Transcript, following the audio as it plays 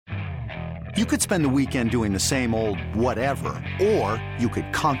You could spend the weekend doing the same old whatever, or you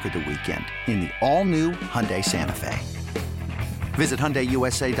could conquer the weekend in the all-new Hyundai Santa Fe. Visit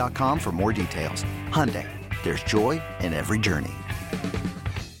HyundaiUSA.com for more details. Hyundai, there's joy in every journey.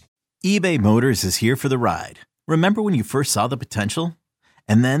 eBay Motors is here for the ride. Remember when you first saw the potential?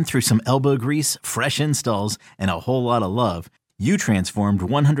 And then through some elbow grease, fresh installs, and a whole lot of love, you transformed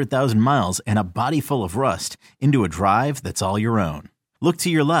 100,000 miles and a body full of rust into a drive that's all your own. Look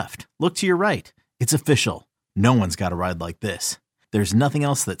to your left. Look to your right. It's official. No one's got a ride like this. There's nothing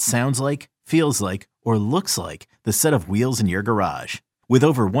else that sounds like, feels like, or looks like the set of wheels in your garage. With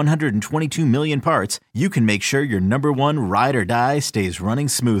over 122 million parts, you can make sure your number one ride or die stays running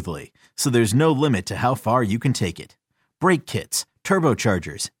smoothly. So there's no limit to how far you can take it. Brake kits,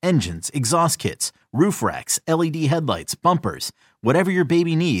 turbochargers, engines, exhaust kits, roof racks, LED headlights, bumpers, whatever your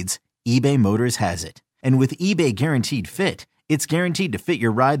baby needs, eBay Motors has it. And with eBay Guaranteed Fit, it's guaranteed to fit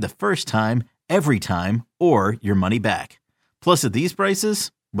your ride the first time, every time, or your money back. Plus, at these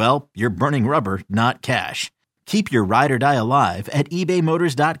prices, well, you're burning rubber, not cash. Keep your ride or die alive at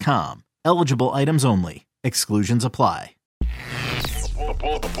ebaymotors.com. Eligible items only. Exclusions apply.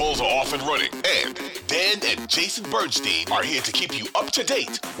 The Bulls are off and running, and Dan and Jason Bernstein are here to keep you up to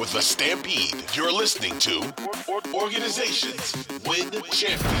date with the Stampede. You're listening to Organizations Win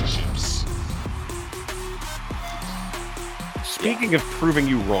Championships. Speaking of proving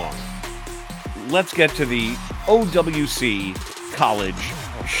you wrong, let's get to the OWC College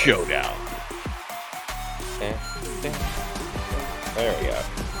Showdown. There we go.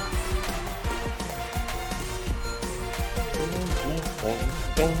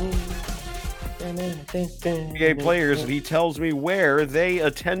 NBA players, and he tells me where they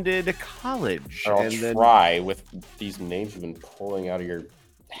attended college. I'll try with these names you've been pulling out of your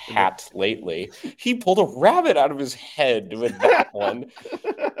hat lately. He pulled a rabbit out of his head with that one.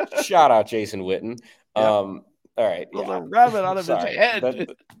 Shout out Jason Witten. Yep. All right. Pulled a rabbit out of his head.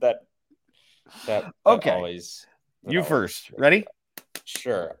 That okay. Always, you first. Ready?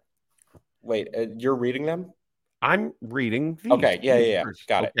 Sure. Wait, you're reading them? I'm reading these. Okay, yeah.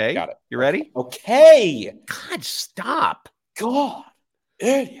 Got it. Okay. Got it. You ready? Okay. God, stop. God.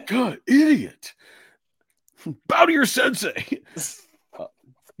 Idiot. God, idiot. Bow to your sensei.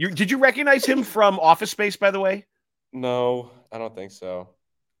 Did you recognize him from Office Space, by the way? No, I don't think so.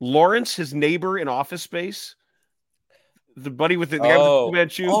 Lawrence, his neighbor in Office Space, the buddy with the guy with the Fu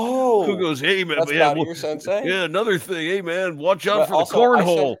Manchu, who goes, "Hey man, that's man, your sensei." Yeah, another thing, hey man, watch out for the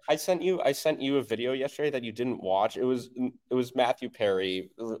cornhole. I sent you a video yesterday that you didn't watch. It was Matthew Perry.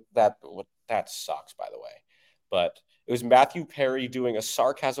 That sucks, by the way, but it was Matthew Perry doing a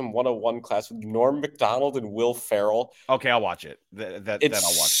Sarcasm 101 class with Norm Macdonald and Will Ferrell. Okay, I'll watch it. I'll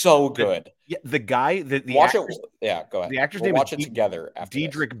watch so good. The guy, watch actor's, it. Yeah, go ahead. The actor's name watch is it together. After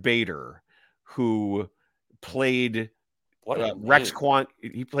Diedrich Bader, who played Rex Kwon.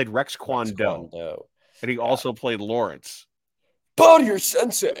 He played Rex Kwon-Do, and he also played Lawrence. Bow to your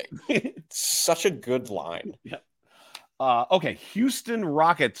sensei. Such a good line. Yeah. Okay, Houston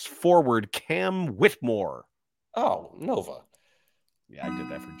Rockets forward Cam Whitmore. Oh, Nova. Yeah, I did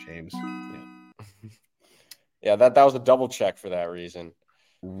that for James. Yeah, that was a double check for that reason.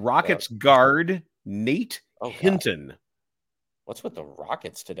 Rockets guard Nate Hinton. What's with the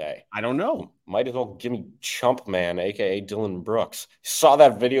Rockets today? I don't know. Might as well give me Chump Man, a.k.a. Dylan Brooks. Saw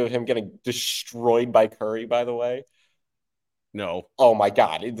that video of him getting destroyed by Curry, by the way. No. Oh, my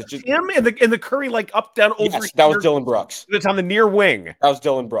God. It's just him and the Curry, like, up, down, over. Yes, that was Dylan Brooks. It's on the near wing. That was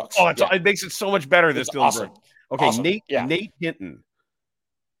Dylan Brooks. Oh, it makes it so much better, this Dylan awesome. Brooks. Okay, awesome. Nate Hinton.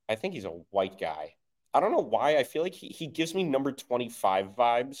 I think he's a white guy. I don't know why. I feel like he gives me number 25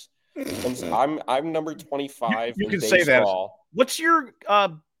 vibes. And I'm number 25. You can baseball. say that. What's your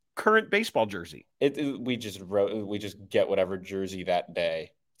current baseball jersey? We just get whatever jersey that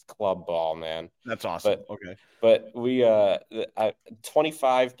day. It's club ball, man. That's awesome. But we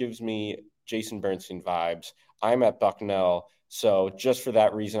 25 gives me Jason Bernstein vibes. I'm at Bucknell, so just for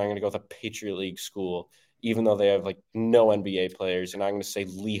that reason, I'm going to go with a Patriot League school, even though they have like no NBA players, and I'm going to say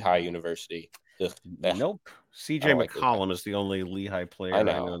Lehigh University. Nope. CJ McCollum is the only Lehigh player I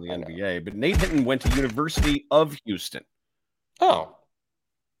know in the NBA, but Nate Hinton went to University of Houston. Oh.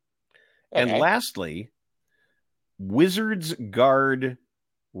 Okay. And lastly, Wizards guard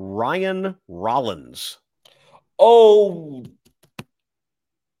Ryan Rollins. Oh,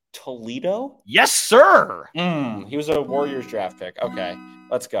 Toledo? Yes, sir. He was a Warriors draft pick. Okay,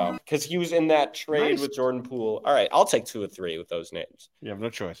 let's go. Because he was in that trade with Jordan Poole. All right, I'll take 2 or 3 with those names. You have no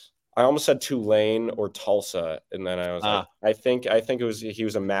choice. I almost said Tulane or Tulsa, and then I was like, I think he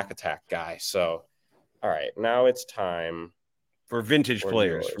was a Mac Attack guy. So, all right, now it's time For vintage or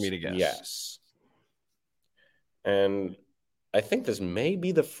players, yours. for me to guess. Yes. And I think this may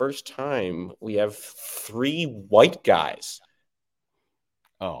be the first time we have 3 white guys.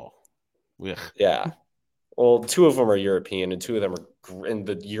 Oh. Ugh. Yeah. Well, 2 of them are European, and 2 of them are, and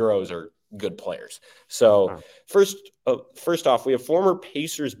the Euros are good players. So first off, we have former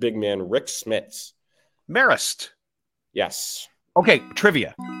Pacers big man Rick Smits. Marist. Yes. Okay,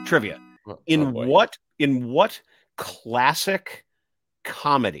 trivia. In boy. what classic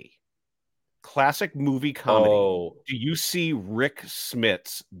movie comedy do you see Rick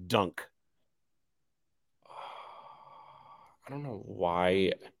Smits dunk? I don't know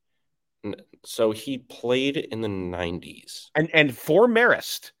why. So he played in the 90s. And for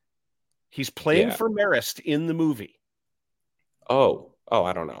Marist. He's playing for Marist in the movie. Oh,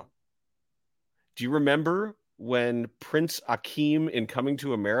 I don't know. Do you remember when Prince Akeem in Coming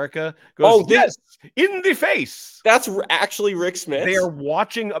to America goes, yes, in the face? That's actually Rick Smits? They are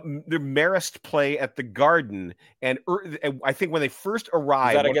watching the Marist play at the Garden, and I think when they first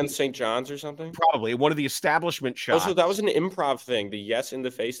arrived... Is that against St. John's or something? Probably. One of the establishment shots. Oh, so that was an improv thing, the yes in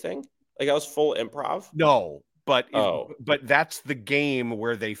the face thing? Like that was full improv? No, but that's the game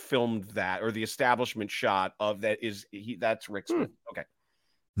where they filmed that, or the establishment shot of that that's Rick Smith. Okay.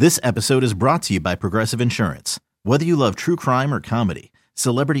 This episode is brought to you by Progressive Insurance. Whether you love true crime or comedy,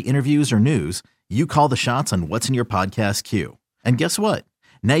 celebrity interviews or news, you call the shots on what's in your podcast queue. And guess what?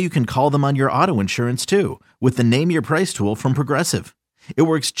 Now you can call them on your auto insurance too, with the Name Your Price tool from Progressive. It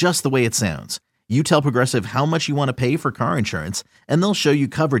works just the way it sounds. You tell Progressive how much you want to pay for car insurance, and they'll show you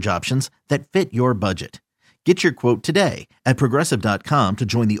coverage options that fit your budget. Get your quote today at Progressive.com to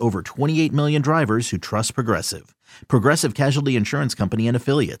join the over 28 million drivers who trust Progressive. Progressive Casualty Insurance Company and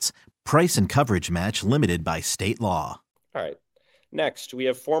Affiliates. Price and coverage match limited by state law. All right. Next, we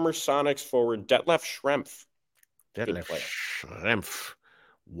have former Sonics forward Detlef Schrempf. Detlef Schrempf,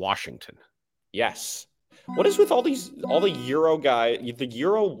 Washington. Yes. What is with all the Euro guys, the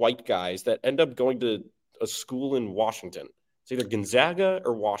Euro white guys that end up going to a school in Washington? It's either Gonzaga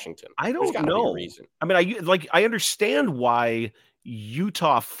or Washington. I don't know. Be a reason. I mean, I understand why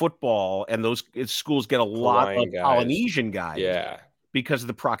Utah football and those schools get a lot of Polynesian guys. Yeah. Because of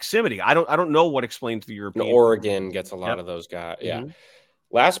the proximity. I don't know what explains the European. Oregon gets a lot of those guys. Yeah. Mm-hmm.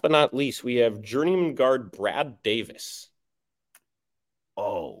 Last but not least, we have journeyman guard Brad Davis.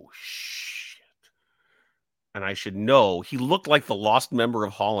 Oh, shit. And I should know. He looked like the lost member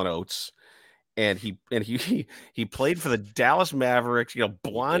of Hall & Oates. And he played for the Dallas Mavericks,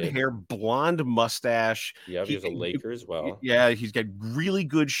 blonde hair, blonde mustache. Yeah, he was a Laker as well. Yeah, he's got really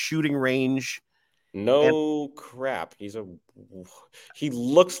good shooting range. Crap. He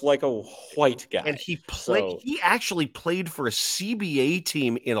looks like a white guy. And he actually played for a CBA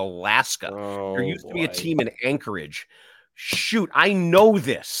team in Alaska. There used to be a team in Anchorage. Shoot, I know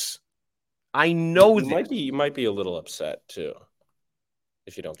this. You might be a little upset too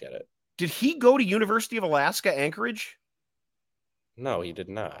if you don't get it. Did he go to University of Alaska, Anchorage? No, he did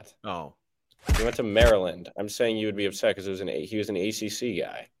not. Oh. He went to Maryland. I'm saying you would be upset because he was an ACC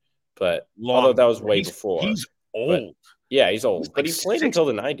guy. But although that was way before. He's old. He's old. But he played until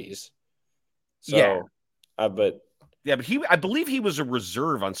the 90s. So, yeah. But I believe he was a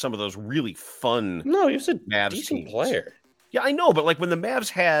reserve on some of those really fun. No, he was a Mavs decent teams. player. Yeah, I know. But like when the Mavs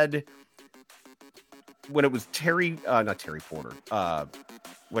had, when it was not Terry Porter,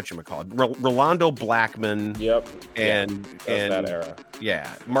 whatchamacallit, Rolando Blackman. Yep. And that era.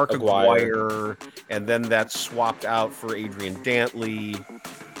 Yeah. Mark Aguirre. And then that swapped out for Adrian Dantley.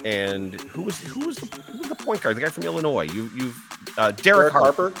 And who was the point guard? The guy from Illinois. Derek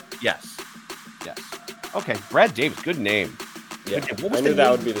Harper. Yes. Okay, Brad Davis. Good name. Yeah, I knew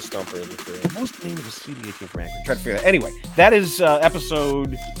that would be the stumper of the three. What was the name of the CBA team from Anchorage? Try to figure that. Anyway, that is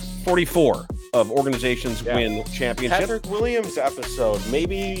episode 44 of Organizations Win Championship. Patrick Williams episode.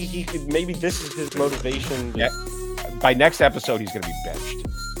 Maybe this is his motivation. Yeah. By next episode, he's going to be benched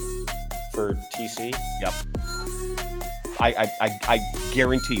for TC. Yep. I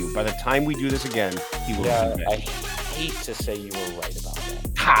guarantee you, by the time we do this again, he will be benched. I hate to say you were right about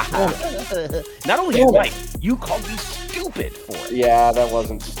that. Not only right, you called me stupid for it. Yeah, that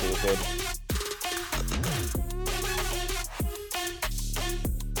wasn't stupid.